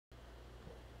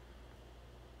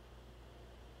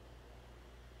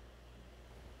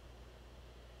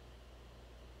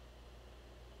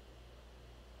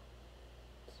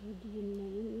do your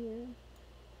name here.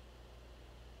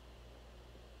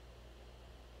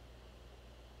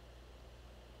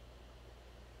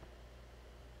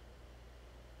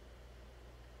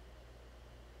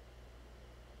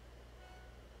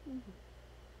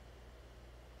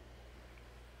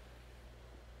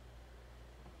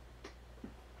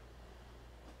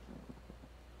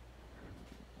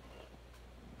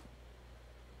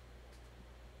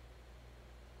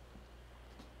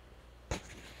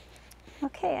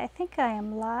 Okay, I think I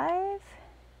am live.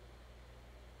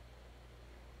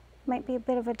 Might be a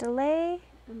bit of a delay.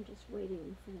 I'm just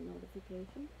waiting for the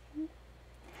notification.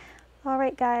 All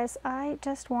right, guys, I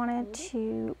just wanted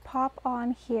to pop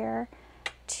on here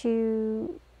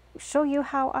to show you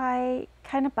how I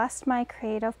kind of bust my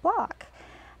creative block.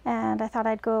 And I thought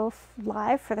I'd go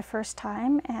live for the first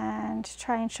time and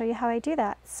try and show you how I do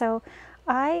that. So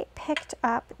I picked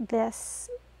up this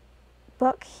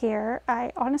book here.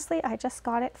 I just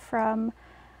got it from,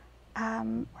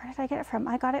 where did I get it from?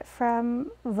 I got it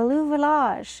from Value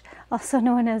Village, also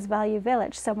known as Value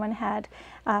Village. Someone had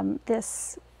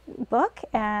this book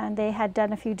and they had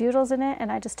done a few doodles in it,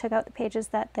 and I just took out the pages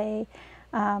that they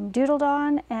doodled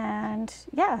on, and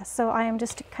yeah, so I am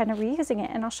just kind of reusing it,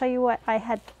 and I'll show you what I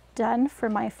had done for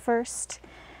my first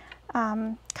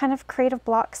kind of creative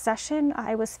block session.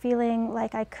 I was feeling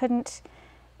like I couldn't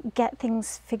get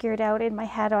things figured out in my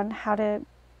head on how to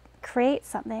create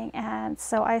something, and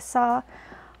so I saw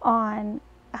on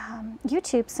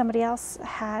YouTube somebody else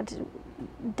had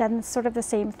done sort of the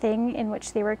same thing, in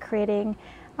which they were creating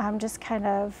just kind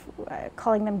of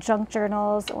calling them junk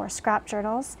journals or scrap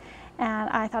journals, and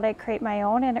I thought I'd create my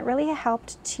own, and it really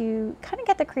helped to kind of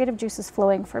get the creative juices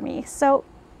flowing for me. So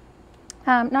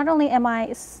not only am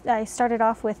I started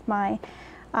off with my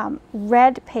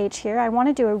red page here, I want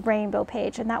to do a rainbow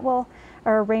page, and that will,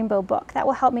 or a rainbow book, that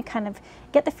will help me kind of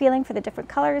get the feeling for the different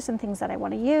colors and things that I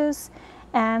want to use.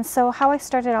 And so how I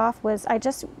started off was I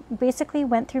just basically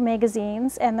went through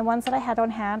magazines, and the ones that I had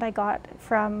on hand I got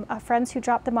from friends who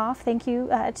dropped them off. Thank you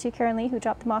to Karen Lee, who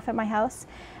dropped them off at my house,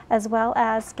 as well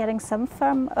as getting some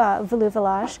from Value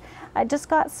Village. I just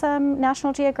got some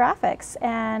National Geographics,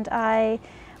 and I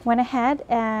went ahead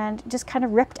and just kind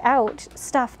of ripped out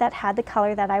stuff that had the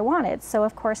color that I wanted. So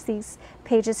of course these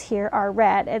pages here are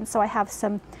red, and so I have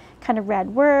some kind of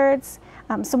red words,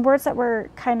 some words that were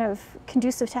kind of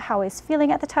conducive to how I was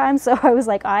feeling at the time. So I was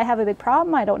like, I have a big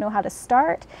problem, I don't know how to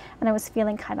start, and I was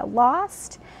feeling kind of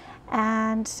lost.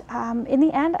 And in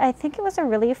the end, I think it was a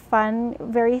really fun,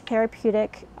 very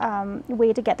therapeutic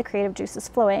way to get the creative juices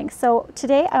flowing. So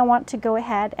today I want to go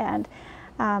ahead and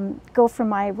go from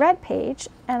my red page,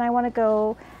 and I want to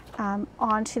go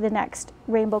on to the next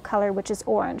rainbow color, which is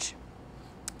orange.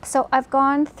 So I've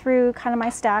gone through kind of my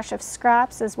stash of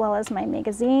scraps as well as my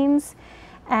magazines,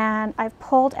 and I've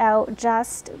pulled out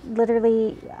just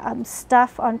literally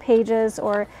stuff on pages,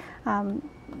 or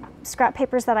scrap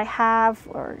papers that I have,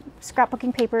 or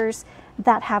scrapbooking papers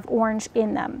that have orange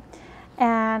in them.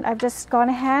 And I've just gone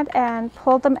ahead and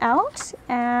pulled them out,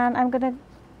 and I'm going to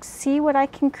see what I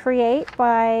can create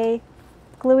by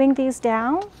gluing these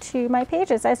down to my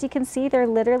pages. As you can see, they're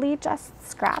literally just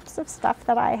scraps of stuff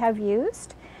that I have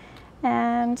used.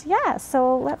 And yeah,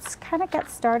 so let's kind of get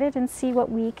started and see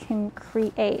what we can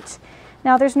create.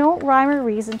 Now, there's no rhyme or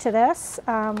reason to this.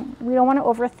 We don't want to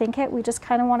overthink it. We just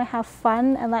kind of want to have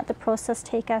fun and let the process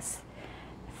take us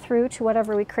through to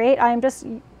whatever we create. I'm just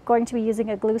going to be using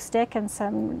a glue stick and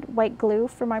some white glue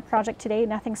for my project today,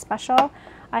 nothing special.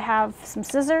 I have some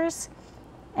scissors,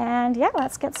 and yeah,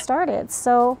 let's get started.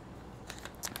 So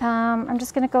I'm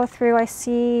just going to go through. I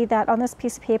see that on this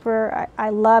piece of paper, I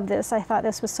love this. I thought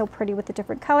this was so pretty with the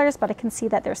different colors, but I can see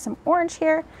that there's some orange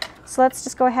here. So let's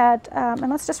just go ahead and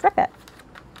let's just rip it.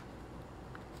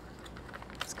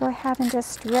 Let's go ahead and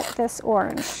just rip this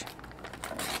orange.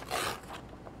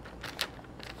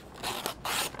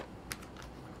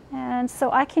 And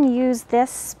so I can use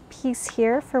this piece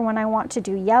here for when I want to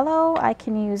do yellow. I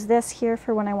can use this here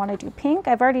for when I want to do pink.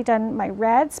 I've already done my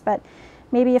reds, but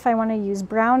maybe if I want to use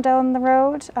brown down the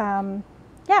road,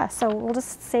 yeah, so we'll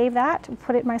just save that and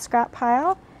put it in my scrap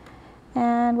pile.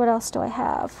 And what else do I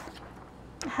have?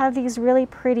 I have these really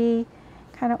pretty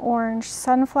kind of orange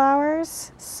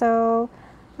sunflowers. So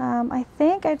I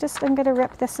think I'm going to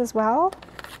rip this as well.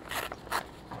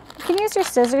 You can use your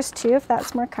scissors too if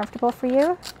that's more comfortable for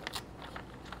you.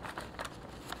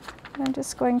 I'm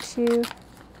just going to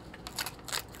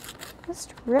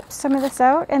just rip some of this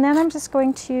out, and then I'm just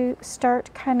going to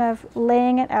start kind of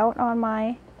laying it out on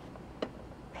my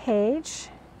page.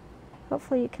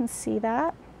 Hopefully you can see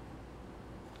that.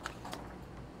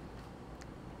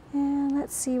 And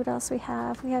let's see what else we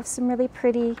have. We have some really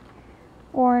pretty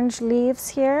orange leaves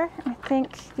here. I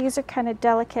think these are kind of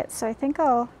delicate, so I think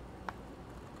I'll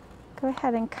go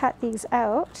ahead and cut these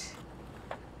out.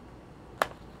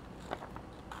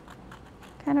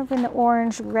 Kind of in the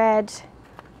orange-red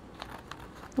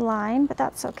line, but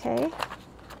that's okay.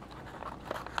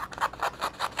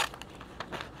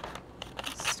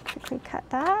 Just quickly cut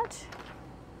that.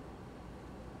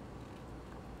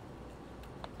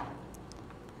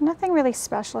 Nothing really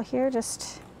special here,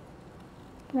 just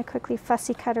gonna quickly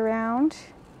fussy cut around.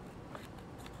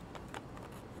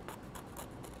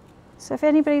 So if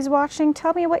anybody's watching,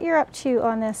 tell me what you're up to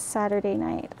on this Saturday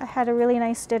night. I had a really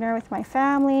nice dinner with my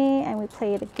family and we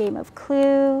played a game of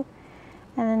Clue.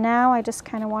 And then now I just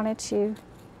kind of wanted to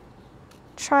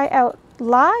try out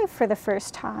live for the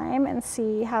first time and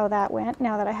see how that went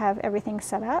now that I have everything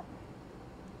set up.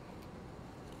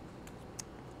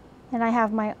 And I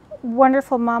have my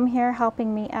wonderful mom here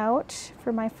helping me out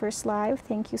for my first live.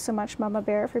 Thank you so much, Mama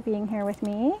Bear, for being here with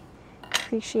me.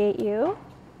 Appreciate you.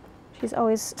 She's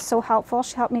always so helpful.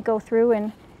 She helped me go through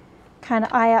and kind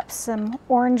of eye up some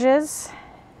oranges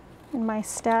in my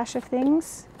stash of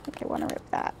things. I think I want to rip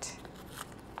that.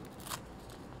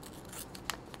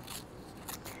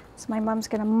 So my mom's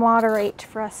going to moderate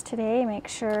for us today, make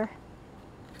sure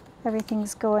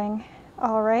everything's going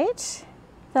all right.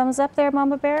 Thumbs up there,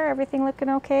 Mama Bear. Everything looking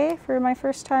okay for my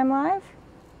first time live?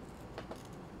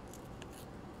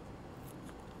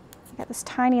 I got this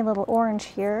tiny little orange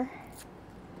here.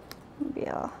 Maybe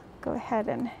I'll go ahead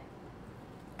and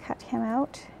cut him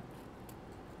out.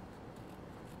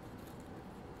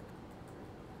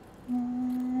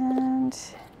 And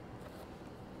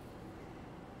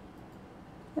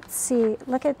let's see,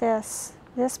 look at this.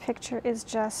 This picture is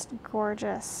just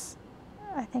gorgeous.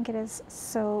 I think it is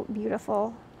so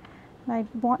beautiful. And I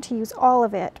want to use all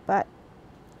of it, but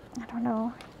I don't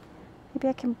know.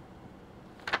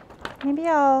 Maybe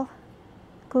I'll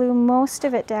glue most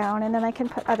of it down and then I can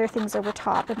put other things over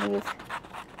top and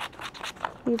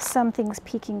leave some things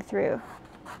peeking through.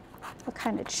 I'll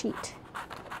kind of cheat.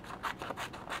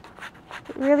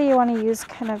 But really you want to use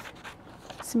kind of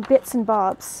some bits and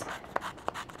bobs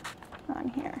on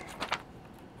here.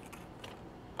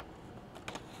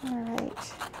 All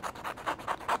right.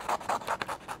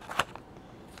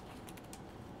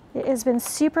 It has been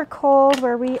super cold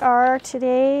where we are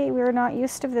today. We're not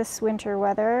used to this winter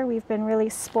weather. We've been really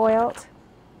spoiled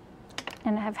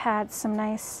and have had some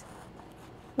nice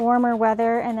warmer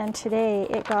weather, and then today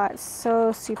it got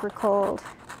so super cold.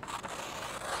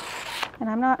 And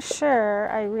I'm not sure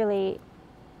I really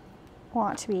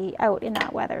want to be out in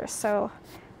that weather, so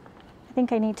I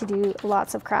think I need to do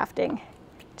lots of crafting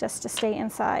just to stay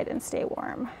inside and stay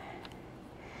warm.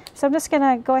 So I'm just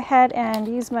gonna go ahead and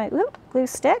use my glue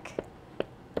stick.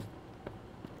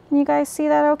 Can you guys see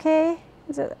that okay?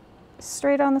 Is it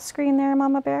straight on the screen there,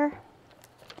 Mama Bear?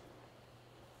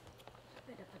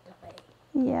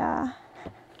 Yeah.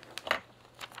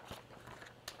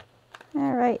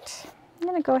 All right, I'm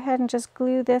gonna go ahead and just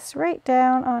glue this right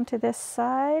down onto this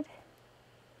side.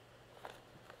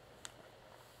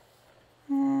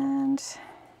 And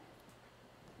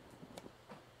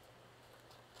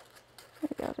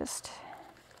maybe I'll just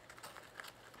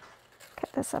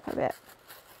cut this up a bit.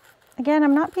 Again,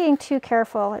 I'm not being too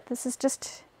careful. This is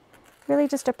just really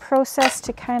just a process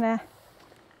to kind of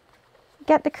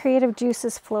get the creative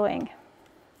juices flowing.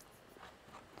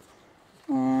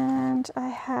 And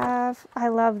I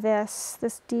love this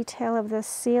detail of this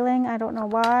ceiling. I don't know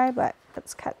why, but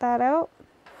let's cut that out.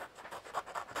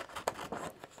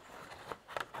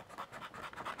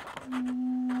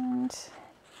 And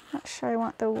not sure I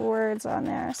want the words on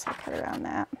there, so I'll cut around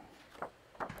that.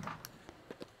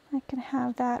 I can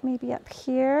have that maybe up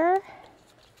here.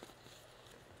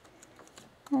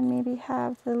 And maybe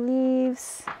have the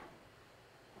leaves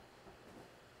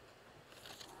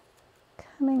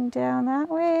coming down that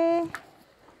way.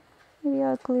 Maybe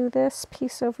I'll glue this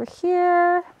piece over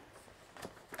here.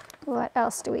 What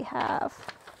else do we have?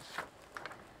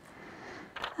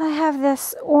 I have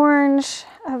this orange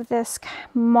of this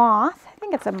moth. I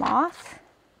think it's a moth.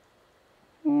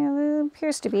 Yeah, it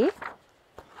appears to be.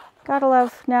 Gotta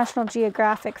love National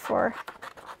Geographic for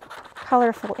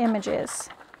colorful images.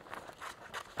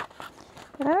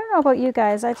 But I don't know about you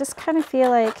guys, I just kind of feel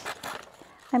like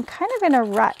I'm kind of in a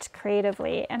rut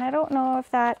creatively, and I don't know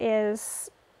if that is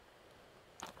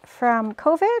from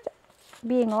COVID,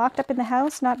 being locked up in the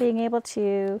house, not being able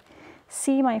to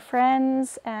see my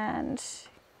friends, and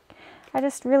I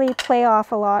just really play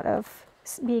off a lot of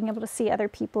being able to see other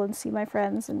people and see my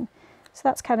friends, and so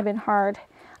that's kind of been hard.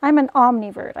 I'm an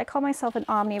omnivert. I call myself an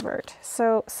omnivert.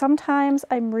 So sometimes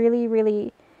I'm really,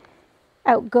 really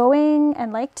outgoing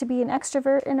and like to be an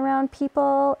extrovert and around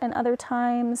people, and other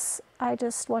times I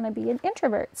just want to be an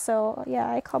introvert. So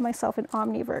yeah, I call myself an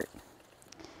omnivert.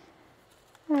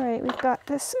 All right, we've got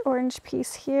this orange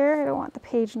piece here. I don't want the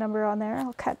page number on there.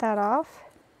 I'll cut that off.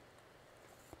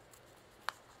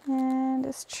 And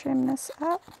just trim this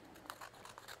up.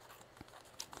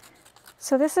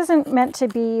 So this isn't meant to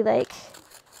be like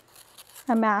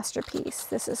a masterpiece.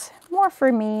 This is more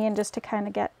for me and just to kind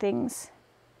of get things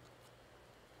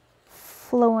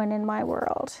flowing in my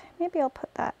world. Maybe I'll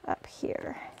put that up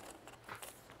here.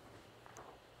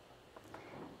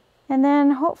 And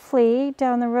then hopefully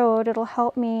down the road it'll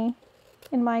help me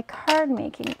in my card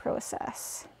making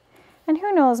process. And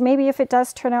who knows, maybe if it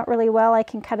does turn out really well, I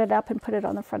can cut it up and put it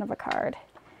on the front of a card.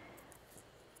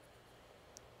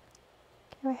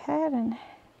 Go ahead and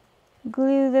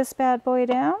glue this bad boy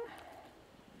down.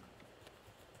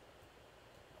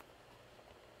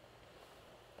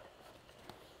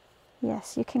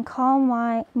 Yes, you can call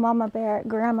my mama bear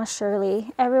Grandma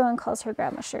Shirley. Everyone calls her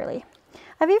Grandma Shirley.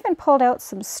 I've even pulled out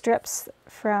some strips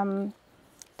from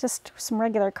just some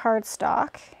regular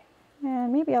cardstock,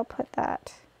 and maybe I'll put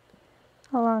that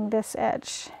along this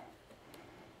edge.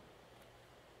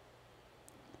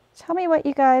 Tell me what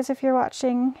you guys, if you're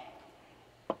watching,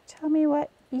 tell me what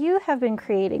you have been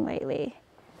creating lately.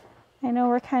 I know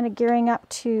we're kind of gearing up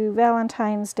to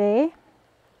Valentine's Day.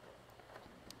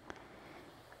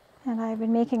 And I've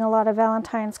been making a lot of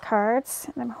Valentine's cards,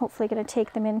 and I'm hopefully going to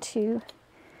take them into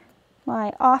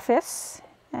my office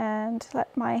and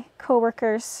let my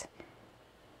coworkers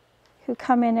who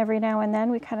come in every now and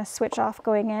then, we kind of switch off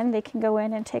going in, they can go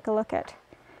in and take a look at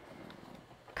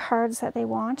cards that they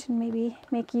want and maybe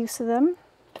make use of them.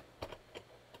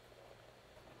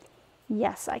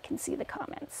 Yes, I can see the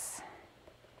comments.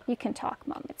 You can talk,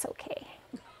 Mom, it's okay.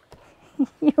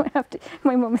 You don't have to.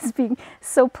 My mom is being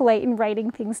so polite and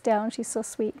writing things down. She's so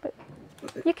sweet, but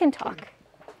you can talk.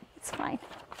 It's fine.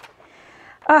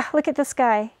 Ah, look at this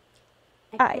guy.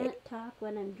 I can't talk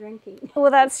when I'm drinking. Well,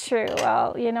 that's true.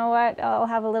 Well, you know what? I'll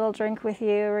have a little drink with you.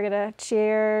 We're going to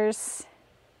cheers.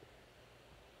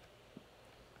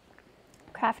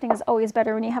 Crafting is always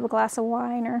better when you have a glass of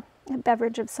wine or a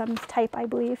beverage of some type, I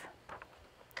believe.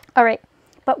 All right,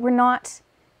 but we're not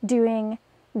doing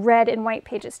red and white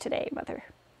pages today, Mother.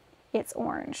 It's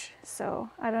orange.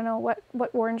 So I don't know what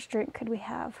orange drink could we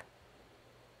have?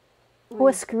 Orange. Oh,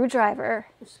 a screwdriver.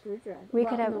 A screwdriver. We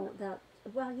could have. No,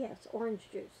 well, yes, orange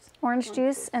juice. Orange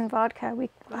juice and vodka.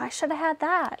 I should have had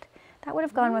that. That would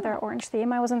have gone with our orange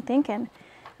theme. I wasn't thinking.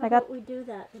 How about we do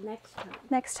that the next time?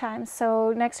 Next time.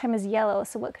 So next time is yellow.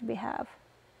 So what could we have?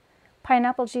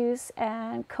 Pineapple juice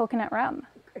and coconut rum.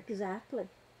 Exactly.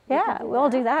 Yeah, we'll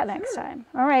do that next time.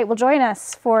 All right, well, join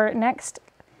us for next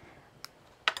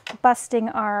Busting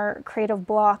Our Creative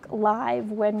Block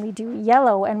live when we do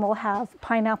yellow, and we'll have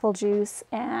pineapple juice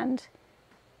and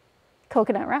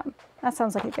coconut rum. That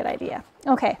sounds like a good idea.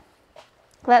 Okay,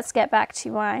 let's get back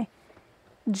to my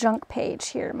junk page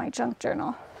here, my junk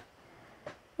journal.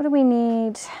 What do we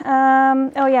need?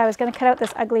 Oh yeah, I was going to cut out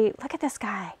this ugly, look at this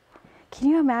guy. Can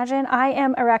you imagine? I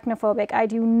am arachnophobic. I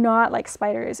do not like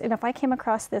spiders. And if I came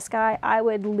across this guy, I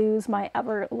would lose my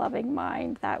ever-loving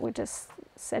mind. That would just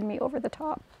send me over the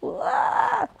top.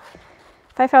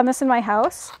 If I found this in my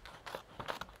house,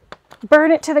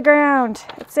 burn it to the ground.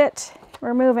 That's it.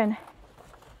 We're moving.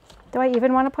 Do I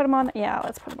even want to put him on? Yeah,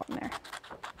 let's put him on there.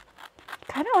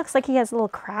 Kind of looks like he has little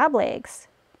crab legs.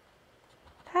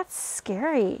 That's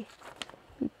scary.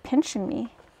 He's pinching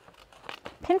me.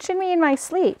 Pinching me in my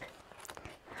sleep.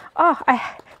 Oh,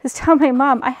 I was telling my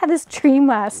mom, I had this dream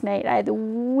last night. I had the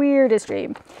weirdest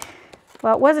dream.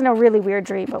 Well, it wasn't a really weird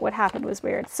dream, but what happened was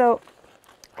weird. So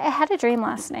I had a dream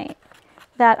last night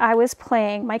that I was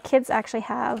playing. My kids actually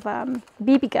have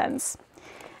BB guns.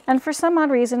 And for some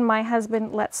odd reason, my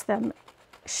husband lets them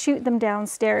shoot them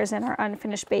downstairs in our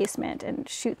unfinished basement and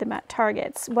shoot them at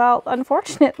targets. Well,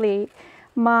 unfortunately,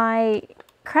 my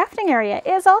crafting area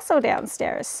is also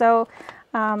downstairs. So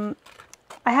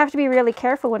I have to be really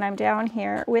careful when I'm down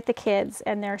here with the kids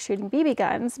and they're shooting BB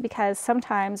guns, because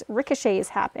sometimes ricochets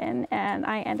happen and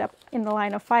I end up in the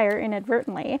line of fire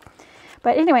inadvertently.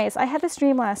 But anyways, I had this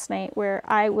dream last night where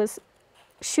I was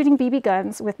shooting BB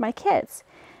guns with my kids,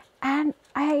 and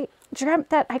I dreamt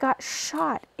that I got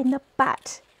shot in the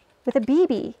butt with a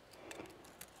BB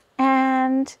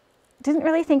and didn't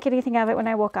really think anything of it when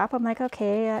I woke up. I'm like,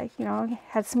 okay, you know,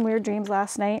 had some weird dreams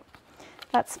last night.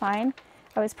 That's fine.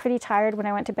 I was pretty tired when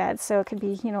I went to bed, so it could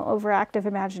be, you know, overactive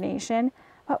imagination.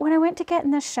 But when I went to get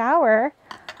in the shower,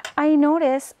 I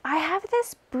notice I have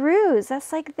this bruise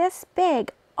that's like this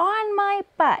big on my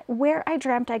butt where I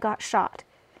dreamt I got shot.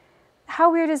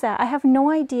 How weird is that? I have no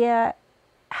idea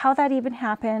how that even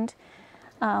happened,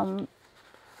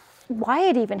 why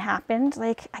it even happened.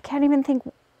 Like, I can't even think,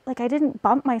 like, I didn't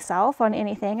bump myself on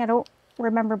anything. I don't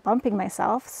remember bumping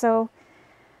myself, so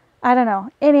I don't know.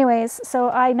 Anyways, so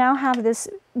I now have this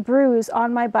bruise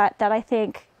on my butt that I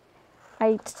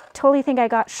totally think I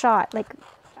got shot. Like,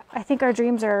 I think our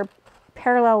dreams are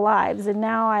parallel lives, and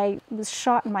now I was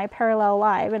shot in my parallel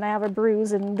life, and I have a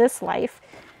bruise in this life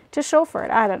to show for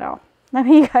it. I don't know. Let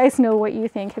me, you guys know what you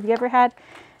think. Have you ever had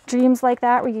dreams like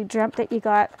that where you dreamt that you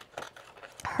got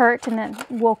hurt and then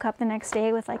woke up the next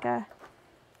day with like a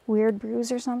weird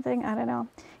bruise or something? I don't know.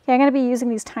 Yeah, I'm going to be using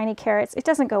these tiny carrots. It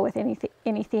doesn't go with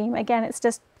any theme. Again, it's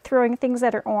just throwing things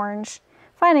that are orange,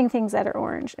 finding things that are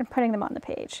orange, and putting them on the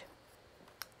page.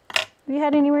 Have you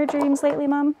had any weird dreams lately,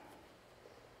 Mom?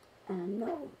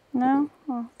 No. No?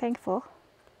 Well, thankful.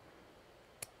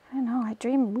 I don't know. I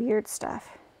dream weird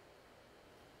stuff.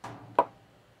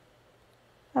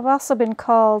 I've also been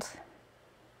called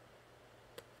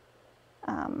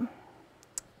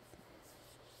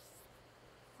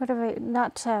what have I,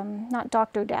 not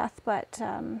Dr. Death, but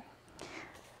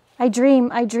I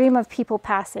dream of people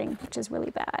passing, which is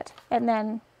really bad. And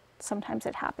then sometimes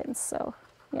it happens. So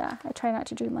yeah, I try not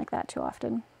to dream like that too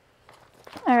often.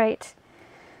 All right.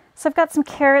 So I've got some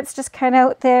carrots just kind of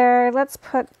out there. Let's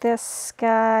put this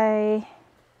guy,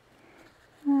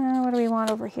 what do we want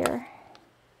over here?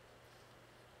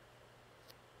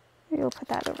 Maybe we'll put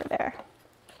that over there.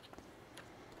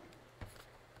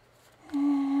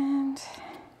 And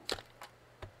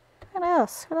what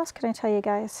else? What else can I tell you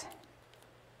guys?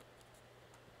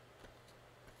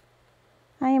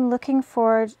 I am looking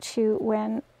forward to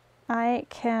when I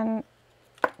can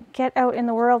get out in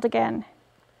the world again.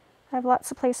 I have lots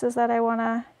of places that I want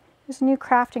to, there's a new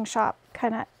crafting shop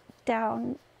kind of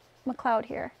down McLeod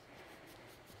here.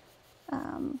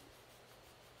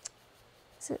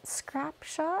 Is it Scrap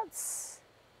Shots?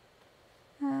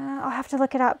 I'll have to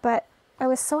look it up, but I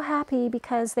was so happy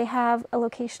because they have a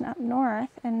location up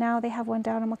north and now they have one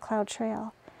down on McLeod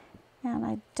Trail. And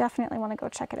I definitely want to go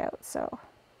check it out, so I'll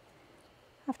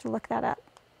have to look that up.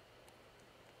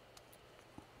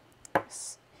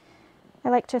 I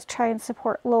like to try and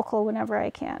support local whenever I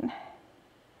can.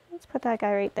 Let's put that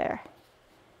guy right there.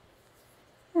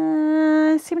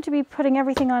 I seem to be putting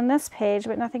everything on this page,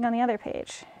 but nothing on the other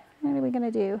page. What are we going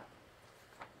to do?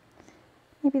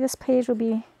 Maybe this page will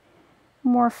be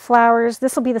more flowers.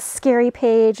 This will be the scary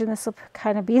page, and this will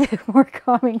kind of be the more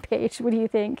calming page. What do you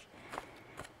think?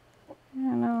 I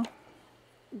don't know.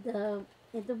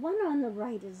 The one on the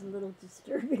right is a little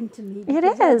disturbing to me. It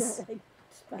is.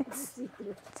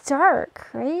 It's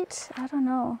dark, right? I don't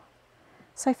know.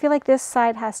 So I feel like this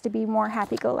side has to be more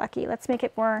happy-go-lucky. Let's make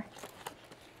it more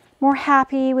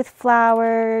happy with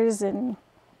flowers, and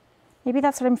maybe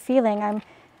that's what I'm feeling. I'm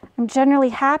generally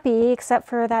happy, except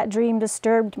for that dream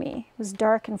disturbed me. It was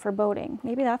dark and foreboding.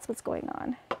 Maybe that's what's going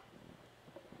on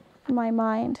in my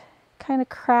mind. Kind of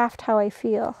craft how I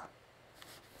feel.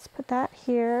 Let's put that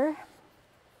here.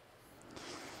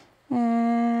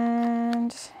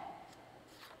 And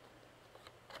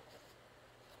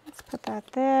let's put that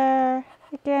there.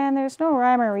 Again, there's no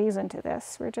rhyme or reason to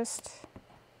this. We're just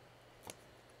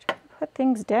trying to put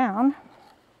things down.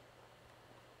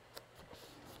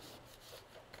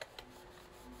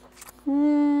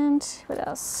 And what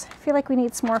else? I feel like we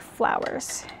need some more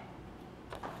flowers.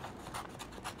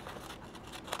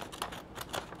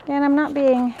 And I'm not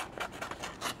being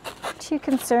too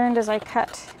concerned as I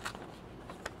cut.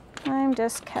 I'm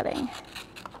just cutting.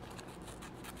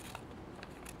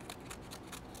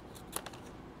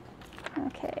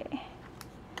 Okay.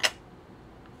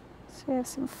 So we have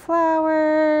some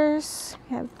flowers.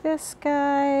 We have this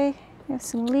guy. We have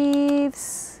some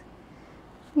leaves.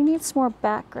 We need some more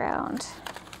background.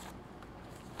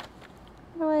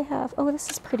 What do I have? Oh, this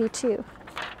is pretty too.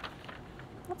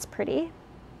 That's pretty.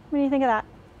 What do you think of that?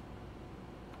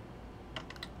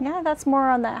 Yeah, that's more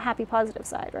on the happy, positive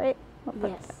side, right?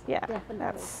 Yes, yeah,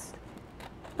 definitely.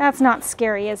 That's not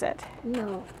scary, is it?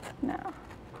 No. No.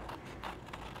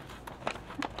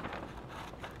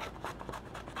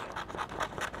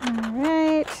 All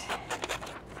right.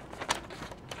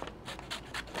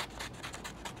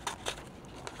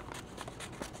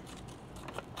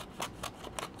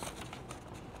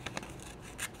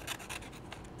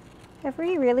 Have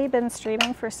we really been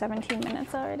streaming for 17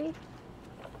 minutes already?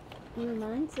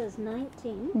 Mine says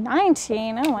 19.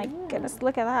 19? Oh my Yeah. goodness,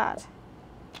 look at that.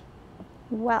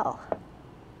 Well,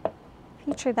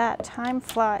 feature that. Time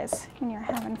flies when you're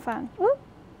having fun. Ooh,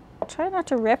 Try not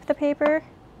to rip the paper.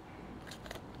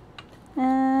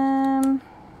 I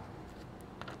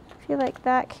feel like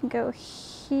that can go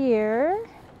here.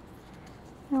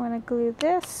 I want to glue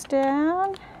this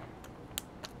down.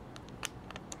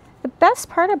 The best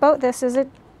part about this is you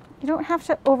don't have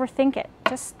to overthink it.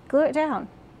 Just glue it down.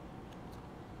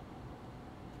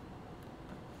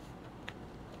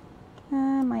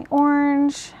 My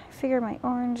orange, I figure my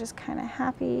orange is kind of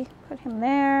happy. Put him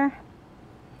there.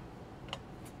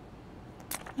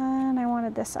 And I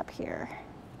wanted this up here.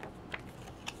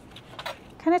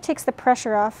 Kind of takes the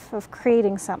pressure off of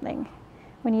creating something.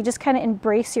 When you just kind of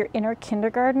embrace your inner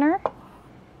kindergartner.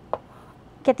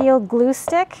 Get the old glue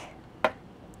stick.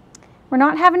 We're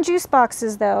not having juice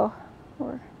boxes though.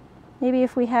 Or maybe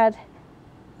if we had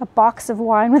a box of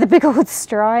wine with a big old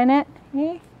straw in it.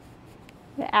 Eh?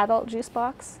 The adult juice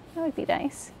box. That would be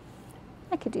nice.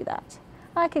 I could do that.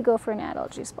 I could go for an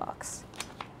adult juice box.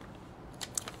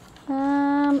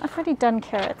 I've already done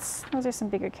carrots. Those are some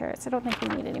bigger carrots. I don't think we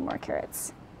need any more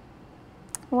carrots.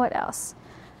 What else?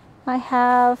 I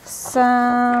have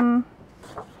some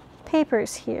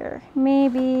papers here.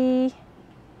 Maybe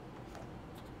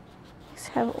these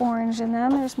have orange in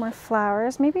them. There's more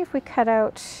flowers. Maybe if we cut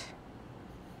out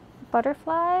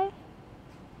butterfly.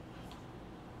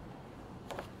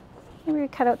 Maybe we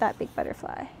cut out that big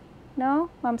butterfly.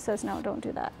 No? Mom says no, don't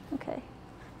do that. Okay.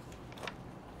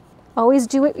 Always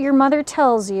do what your mother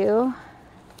tells you.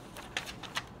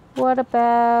 What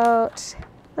about,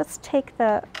 let's take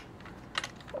the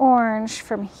orange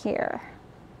from here.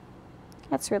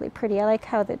 That's really pretty. I like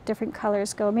how the different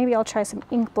colors go. Maybe I'll try some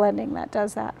ink blending that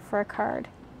does that for a card.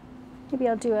 Maybe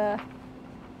I'll do a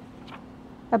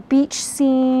beach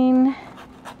scene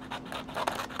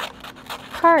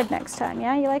card next time.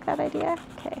 Yeah, you like that idea?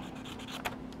 Okay.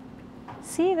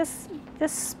 See,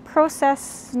 this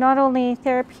process is not only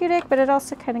therapeutic, but it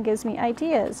also kind of gives me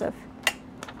ideas of,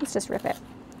 let's just rip it,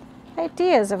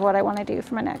 ideas of what I want to do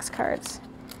for my next cards.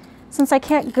 Since I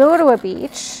can't go to a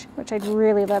beach, which I'd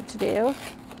really love to do,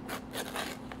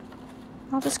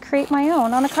 I'll just create my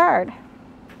own on a card.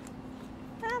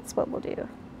 That's what we'll do.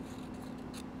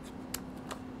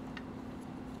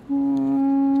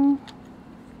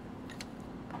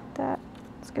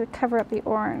 That's going to cover up the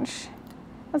orange.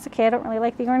 That's okay, I don't really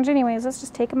like the orange anyways. Let's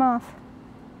just take them off.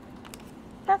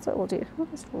 That's what we'll do. We'll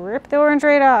just rip the orange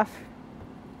right off.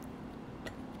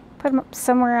 Put them up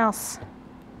somewhere else.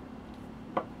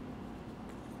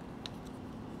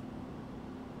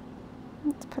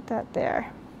 Let's put that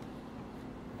there.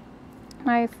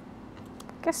 I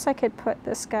guess I could put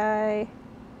this guy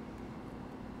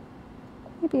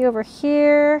maybe over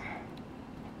here.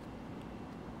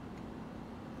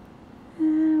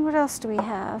 And what else do we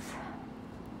have?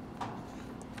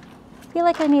 I feel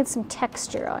like I need some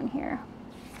texture on here.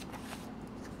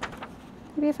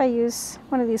 Maybe if I use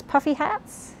one of these puffy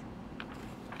hats,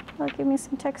 that'll give me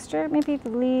some texture. Maybe the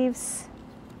leaves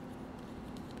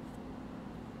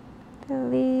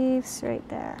right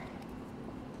there.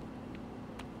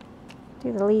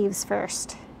 Do the leaves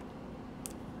first.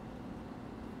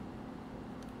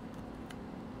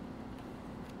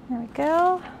 There we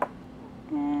go.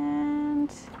 And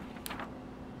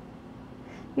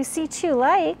you see 2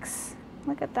 likes.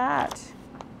 Look at that.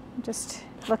 I'm just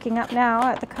looking up now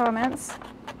at the comments.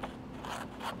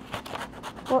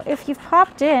 Well, if you've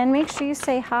popped in, make sure you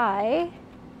say hi.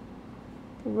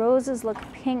 The roses look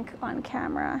pink on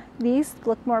camera. These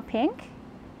look more pink.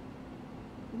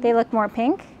 They look more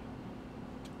pink.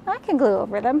 I can glue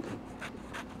over them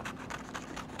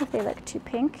if they look too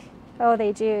pink. Oh,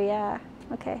 they do, yeah.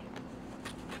 Okay.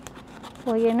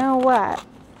 Well, you know what?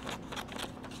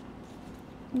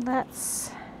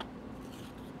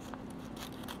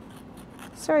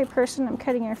 Sorry, person, I'm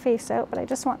cutting your face out, but I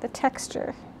just want the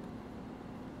texture.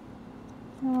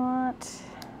 I want...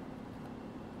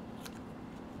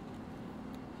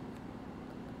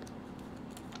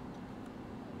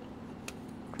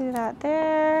 glue that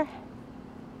there.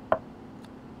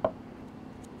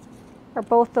 Are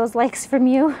both those likes from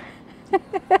you?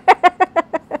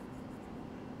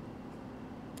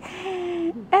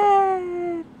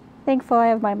 Thankful I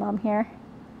have my mom here.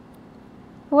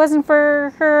 If it wasn't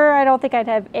for her, I don't think I'd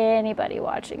have anybody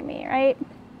watching me, right?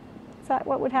 Is that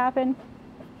what would happen?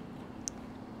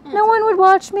 No one would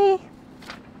watch me.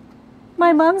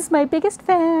 My mom's my biggest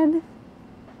fan.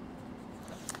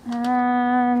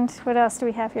 And what else do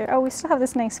we have here? Oh, we still have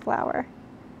this nice flower.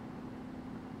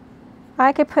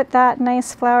 I could put that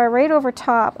nice flower right over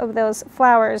top of those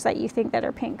flowers that you think that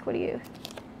are pink. What do you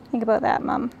think about that,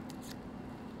 Mom?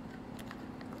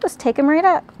 Just take them right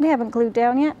up. We haven't glued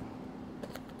down yet.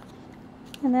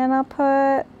 And then I'll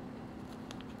put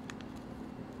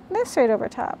this right over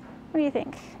top? What do you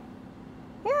think?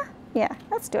 Yeah? Yeah,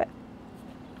 let's do it.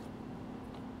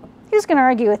 Who's going to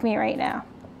argue with me right now?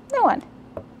 No one.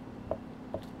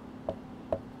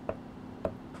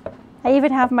 I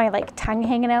even have my like tongue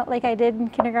hanging out like I did in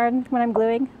kindergarten when I'm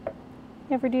gluing.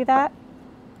 You ever do that?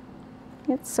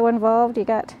 It's so involved. You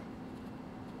got...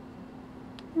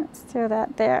 Let's throw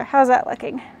that there. How's that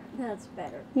looking? That's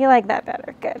better. You like that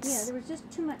better? Good. Yeah, there was just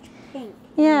too much pink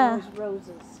Yeah. in those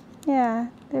roses. Yeah,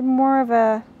 they're more of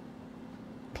a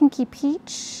pinky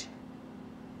peach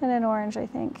than an orange, I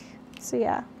think. So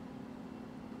yeah.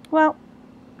 Well,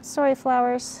 sorry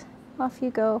flowers, off you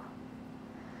go.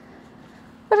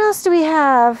 What else do we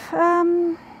have?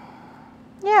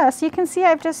 Yeah, so you can see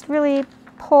I've just really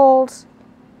pulled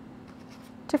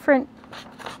different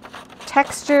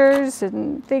textures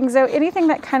and things out. Anything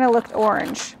that kind of looked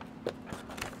orange,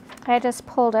 I just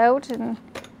pulled out, and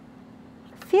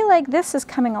I feel like this is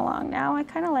coming along now. I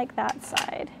kind of like that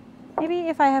side. Maybe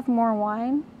if I have more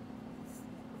wine,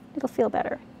 it'll feel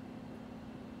better.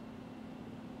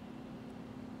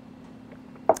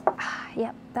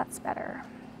 Yep, that's better.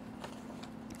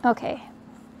 Okay.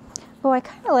 Oh, I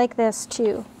kind of like this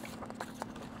too.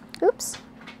 Oops.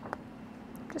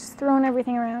 Just throwing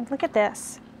everything around. Look at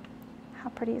this. How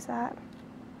pretty is that?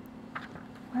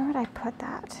 Where would I put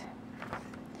that?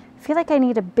 I feel like I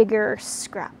need a bigger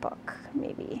scrapbook,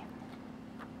 maybe.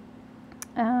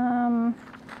 I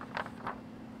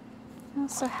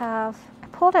also have, I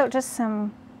pulled out just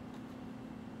some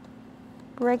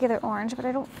regular orange, but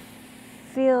I don't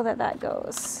feel that that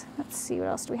goes. Let's see, what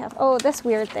else do we have? Oh, this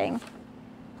weird thing.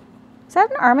 Is that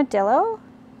an armadillo?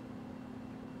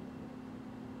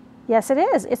 Yes, it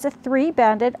is. It's a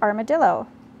 3-banded armadillo.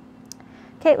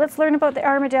 Okay, let's learn about the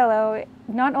armadillo.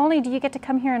 Not only do you get to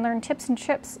come here and learn tips and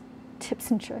tricks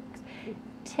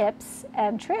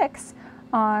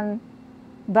on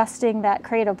busting that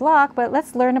creative block, but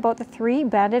let's learn about the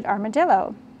 3-banded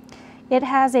armadillo. It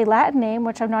has a Latin name,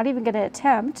 which I'm not even going to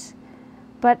attempt,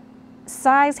 but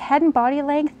size, head and body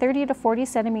length, 30 to 40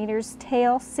 centimeters,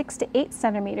 tail, 6 to 8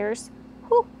 centimeters,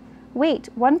 whew, weight,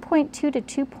 1.2 to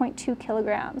 2.2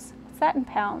 kilograms. What's that in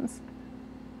pounds?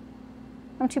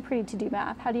 I'm too pretty to do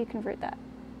math. How do you convert that?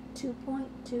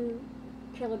 2.2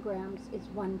 kilograms is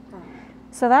 1 pound.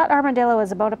 So that armadillo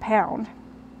is about a pound.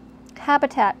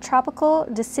 Habitat, tropical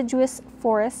deciduous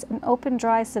forests and open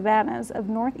dry savannas of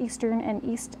northeastern and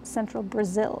east central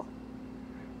Brazil.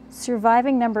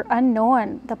 Surviving number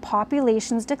unknown. The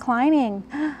population's declining.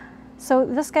 So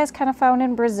this guy's kind of found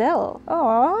in Brazil.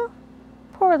 Aw,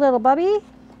 poor little bubby.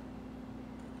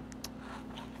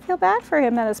 Feel bad for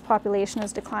him that his population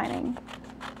is declining.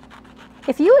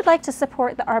 If you would like to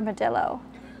support the armadillo,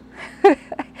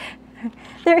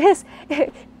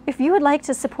 if you would like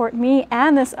to support me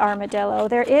and this armadillo,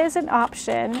 there is an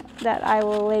option that I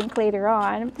will link later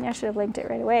on. I should have linked it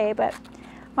right away, but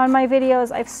on my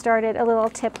videos, I've started a little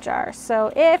tip jar.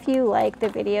 So if you like the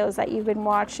videos that you've been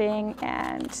watching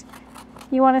and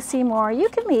you want to see more, you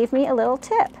can leave me a little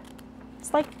tip.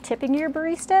 It's like tipping your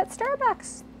barista at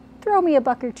Starbucks. Throw me a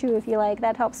buck or two if you like.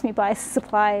 That helps me buy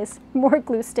supplies, more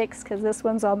glue sticks, because this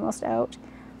one's almost out.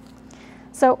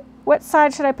 So what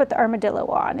side should I put the armadillo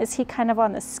on? Is he kind of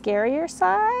on the scarier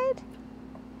side?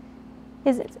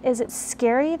 Is it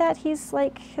scary that he's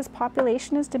like, his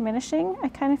population is diminishing? I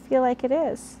kind of feel like it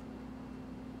is.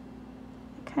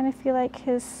 I kind of feel like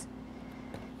his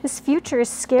future is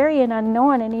scary and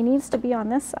unknown, and he needs to be on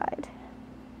this side.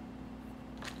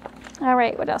 All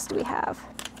right, what else do we have?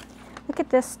 Look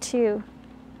at this too.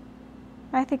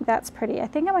 I think that's pretty. I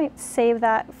think I might save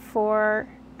that for,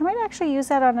 I might actually use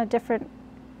that on a different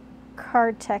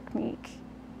card technique.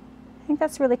 I think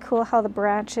that's really cool how the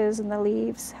branches and the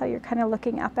leaves, how you're kind of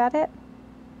looking up at it.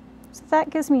 So that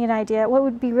gives me an idea. What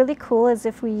would be really cool is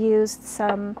if we used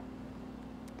some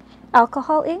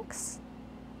alcohol inks.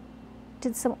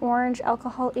 Did some orange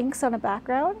alcohol inks on a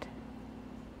background.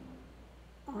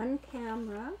 On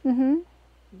camera,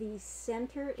 the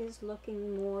center is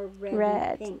looking more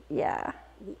red and pink. Yeah.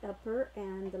 The upper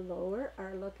and the lower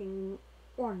are looking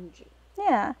orangey.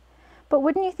 Yeah. But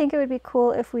wouldn't you think it would be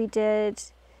cool if we did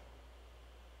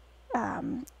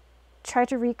try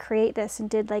to recreate this and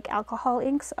did like alcohol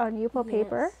inks on Yupo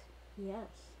paper? Yes.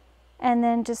 And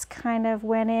then just kind of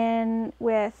went in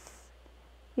with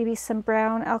maybe some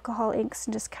brown alcohol inks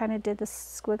and just kind of did the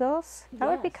squiggles. That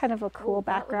would be kind of a cool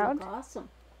background. That would look awesome.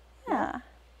 Yeah.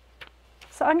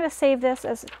 So I'm going to save this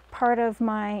as part of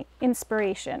my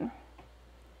inspiration.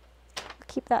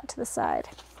 Keep that to the side.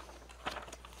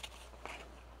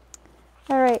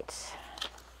 All right.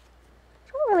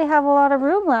 Don't really have a lot of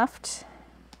room left.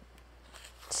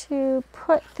 to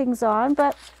put things on,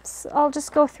 but I'll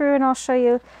just go through and I'll show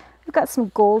you. We've got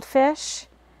some goldfish,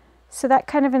 so that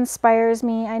kind of inspires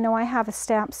me. I know I have a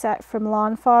stamp set from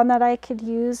Lawn Fawn that I could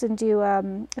use and do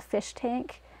a fish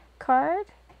tank card.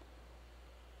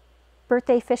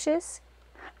 Birthday fishes,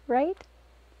 right?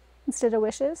 Instead of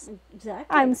wishes. Exactly.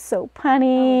 I'm so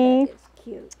punny. Oh, that is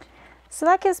cute. So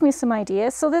that gives me some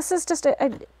ideas. So this is just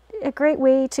a great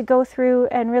way to go through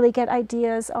and really get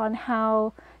ideas on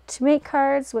how to make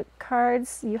cards, what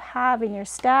cards you have in your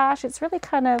stash. It's really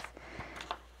kind of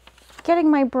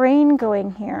getting my brain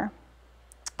going here.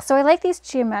 So I like these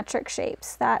geometric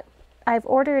shapes. That I've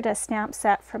ordered a stamp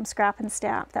set from Scrap and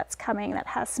Stamp that's coming that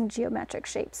has some geometric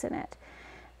shapes in it.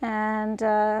 And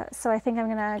so I think I'm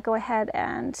going to go ahead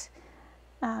and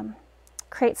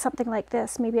create something like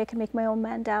this. Maybe I can make my own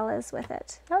mandalas with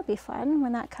it. That would be fun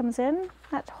when that comes in.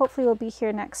 That hopefully will be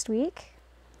here next week.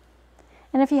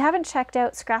 And if you haven't checked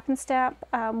out Scrap and Stamp,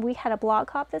 we had a blog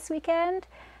hop this weekend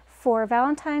for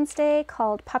Valentine's Day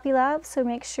called Puppy Love. So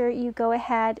make sure you go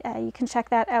ahead. You can check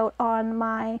that out on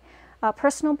my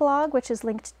personal blog, which is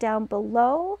linked down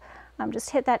below.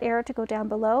 Just hit that arrow to go down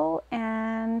below,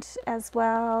 and as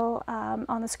well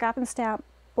on the Scrap and Stamp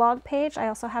blog page I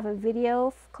also have a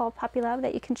video called Puppy Love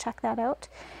that you can check that out,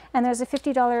 and there's a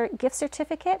 $50 gift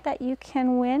certificate that you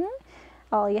can win.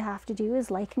 All you have to do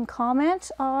is like and comment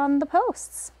on the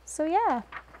posts. So yeah,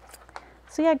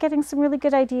 getting some really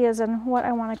good ideas on what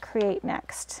I want to create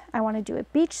next. I want to do a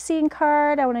beach scene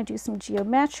card. I want to do some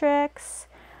geometrics.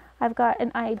 I've got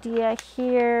an idea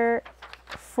here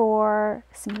for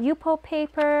some Yupo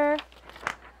paper.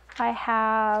 I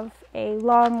have a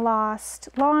long lost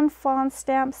Lawn Fawn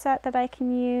stamp set that I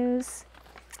can use.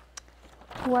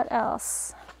 What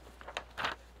else?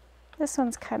 This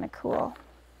one's kind of cool.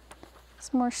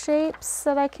 Some more shapes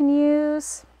that I can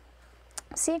use.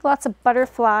 See, lots of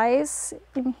butterflies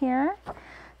in here. I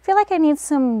feel like I need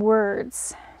some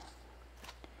words.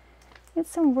 I need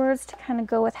some words to kind of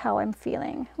go with how I'm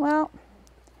feeling. Well,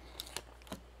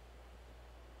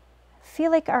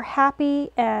 feel like our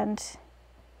happy and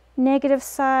negative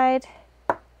side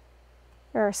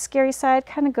or scary side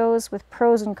kind of goes with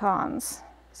pros and cons.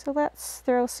 So let's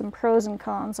throw some pros and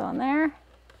cons on there.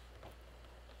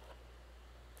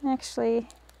 Actually,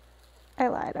 I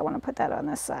lied. I want to put that on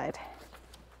this side.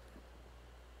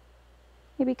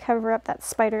 Maybe cover up that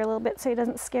spider a little bit so he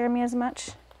doesn't scare me as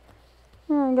much.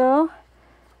 There we go.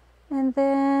 And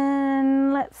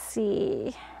then let's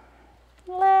see.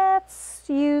 Let's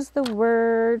use the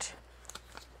word.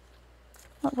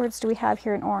 What words do we have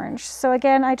here in orange? So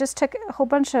again, I just took a whole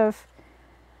bunch of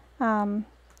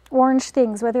orange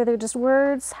things, whether they're just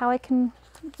words, how I can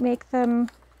make them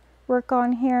work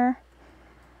on here.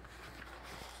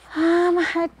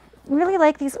 I really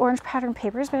like these orange pattern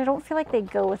papers, but I don't feel like they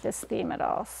go with this theme at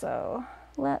all. So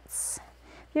let's,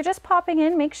 if you're just popping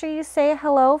in, make sure you say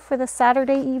hello for the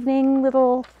Saturday evening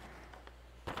little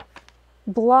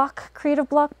block, creative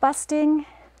block busting.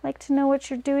 Like to know what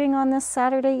you're doing on this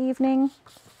Saturday evening.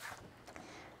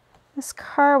 This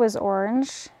car was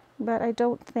orange, but I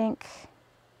don't think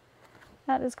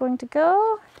that is going to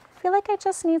go. I feel like I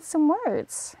just need some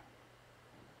words.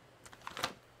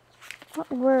 What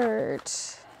word?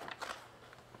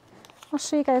 I'll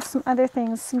show you guys some other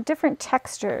things, some different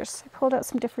textures. I pulled out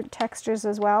some different textures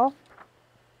as well.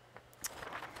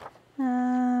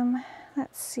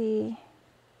 Let's see.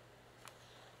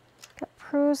 Got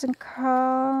pros and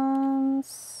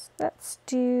cons. Let's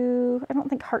do, I don't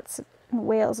think hearts and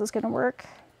whales is going to work.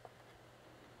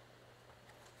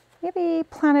 Maybe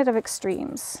planet of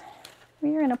extremes.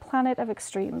 We are in a planet of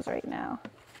extremes right now.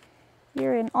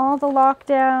 You're in all the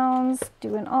lockdowns,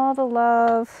 doing all the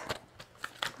love.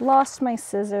 Lost my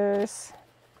scissors.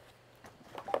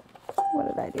 What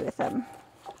did I do with them?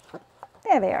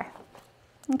 There they are.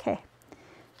 Okay,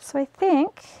 so I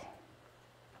think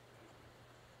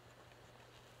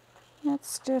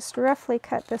let's just roughly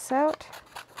cut this out.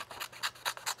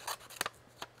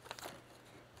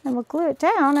 And we'll glue it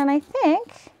down, and I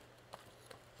think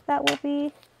that will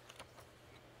be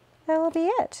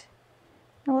it.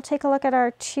 And we'll take a look at our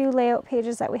two layout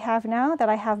pages that we have now, that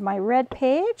I have my red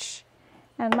page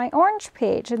and my orange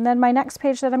page. And then my next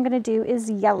page that I'm going to do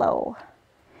is yellow.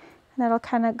 And that'll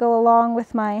kind of go along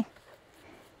with my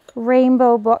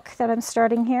rainbow book that I'm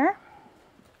starting here.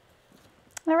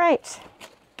 All right.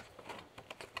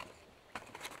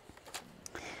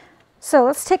 So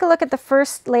let's take a look at the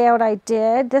first layout I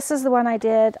did. This is the one I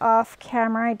did off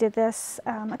camera. I did this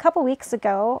a couple weeks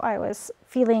ago. I was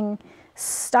feeling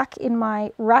stuck in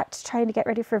my rut trying to get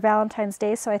ready for Valentine's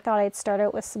Day, so I thought I'd start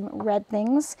out with some red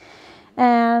things.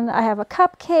 And I have a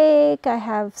cupcake, I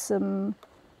have some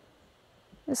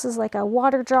This is like a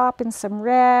water drop in some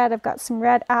red. I've got some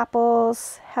red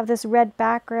apples, have this red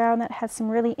background that has some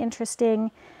really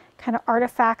interesting kind of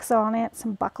artifacts on it,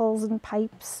 some buckles and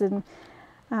pipes, and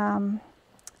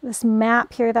this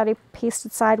map here that I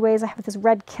pasted sideways. I have this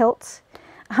red kilt.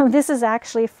 This is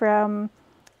actually from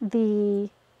the,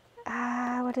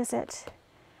 what is it?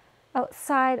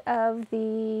 Outside of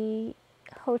the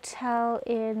hotel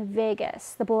in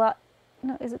Vegas.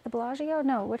 No, is it the Bellagio?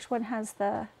 No, which one has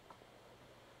the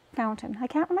fountain? I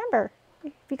can't remember.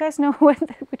 If you guys know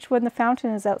which one the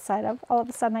fountain is outside of, all of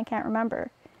a sudden I can't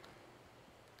remember.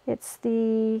 It's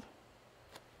the,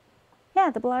 yeah,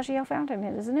 the Bellagio fountain,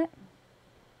 isn't it?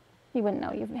 You wouldn't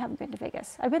know. You haven't been to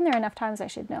Vegas. I've been there enough times I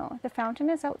should know. The fountain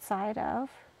is outside of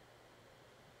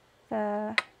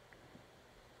the,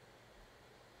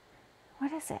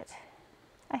 what is it?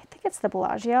 I think it's the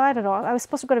Bellagio. I don't know. I was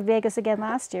supposed to go to Vegas again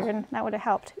last year, and that would have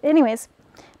helped. Anyways,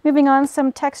 moving on,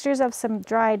 some textures of some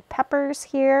dried peppers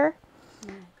here.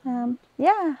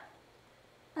 Yeah.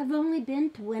 I've only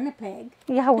been to Winnipeg.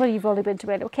 Yeah, well, you've only been to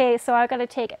Winnipeg. Okay, so I got to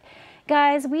take it.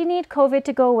 Guys, we need COVID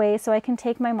to go away so I can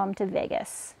take my mom to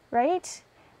Vegas, right?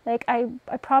 Like, I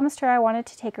promised her I wanted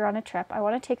to take her on a trip. I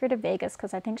want to take her to Vegas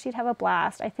because I think she'd have a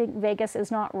blast. I think Vegas is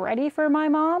not ready for my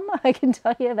mom. I can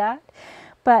tell you that.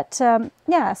 But,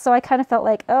 yeah, so I kind of felt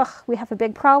like, ugh, we have a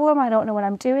big problem. I don't know what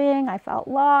I'm doing. I felt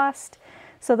lost.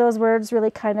 So those words really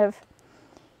kind of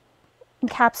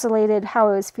encapsulated how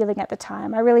I was feeling at the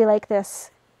time. I really like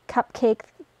this cupcake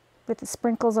with the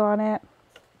sprinkles on it.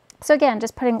 So again,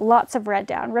 just putting lots of red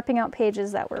down, ripping out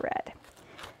pages that were red.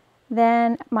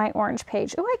 Then my orange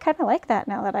page. Oh, I kind of like that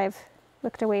now that I've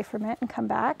looked away from it and come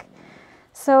back.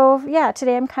 So yeah,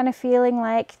 today I'm kind of feeling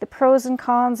like the pros and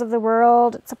cons of the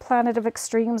world. It's a planet of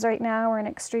extremes right now. We're in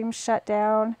extreme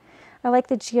shutdown. I like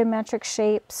the geometric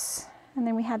shapes. And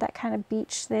then we had that kind of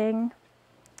beach thing.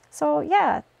 So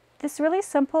yeah, this really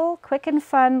simple, quick and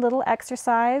fun little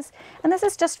exercise. And this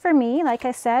is just for me, like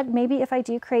I said. Maybe if I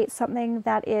do create something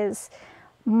that is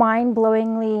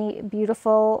mind-blowingly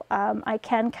beautiful, I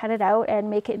can cut it out and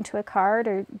make it into a card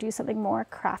or do something more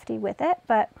crafty with it.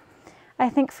 But I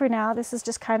think for now, this is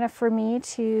just kind of for me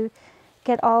to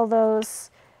get all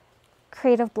those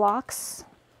creative blocks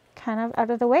kind of out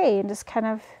of the way and just kind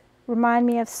of remind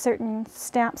me of certain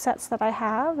stamp sets that I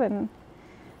have and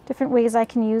different ways I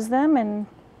can use them. And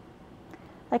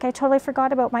like, I totally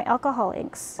forgot about my alcohol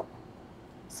inks.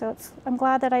 So I'm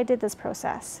glad that I did this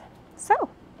process. So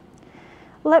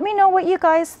let me know what you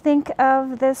guys think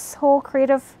of this whole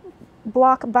creative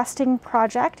block busting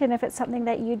project and if it's something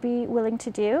that you'd be willing to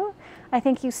do. I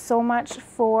thank you so much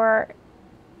for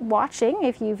watching.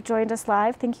 If you've joined us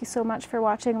live, thank you so much for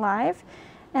watching live.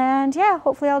 And yeah,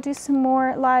 hopefully I'll do some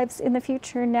more lives in the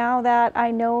future now that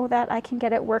I know that I can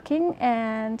get it working.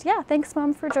 And yeah, thanks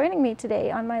Mom for joining me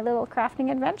today on my little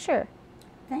crafting adventure.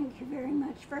 Thank you very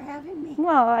much for having me.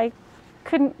 Well, I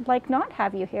couldn't like not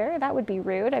have you here. That would be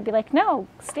rude. I'd be like, no,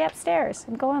 stay upstairs.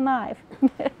 I'm going live.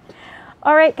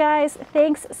 All right, guys,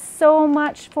 thanks so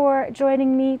much for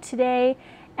joining me today,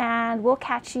 and we'll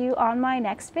catch you on my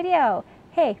next video.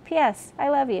 Hey, P.S. I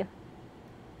love you.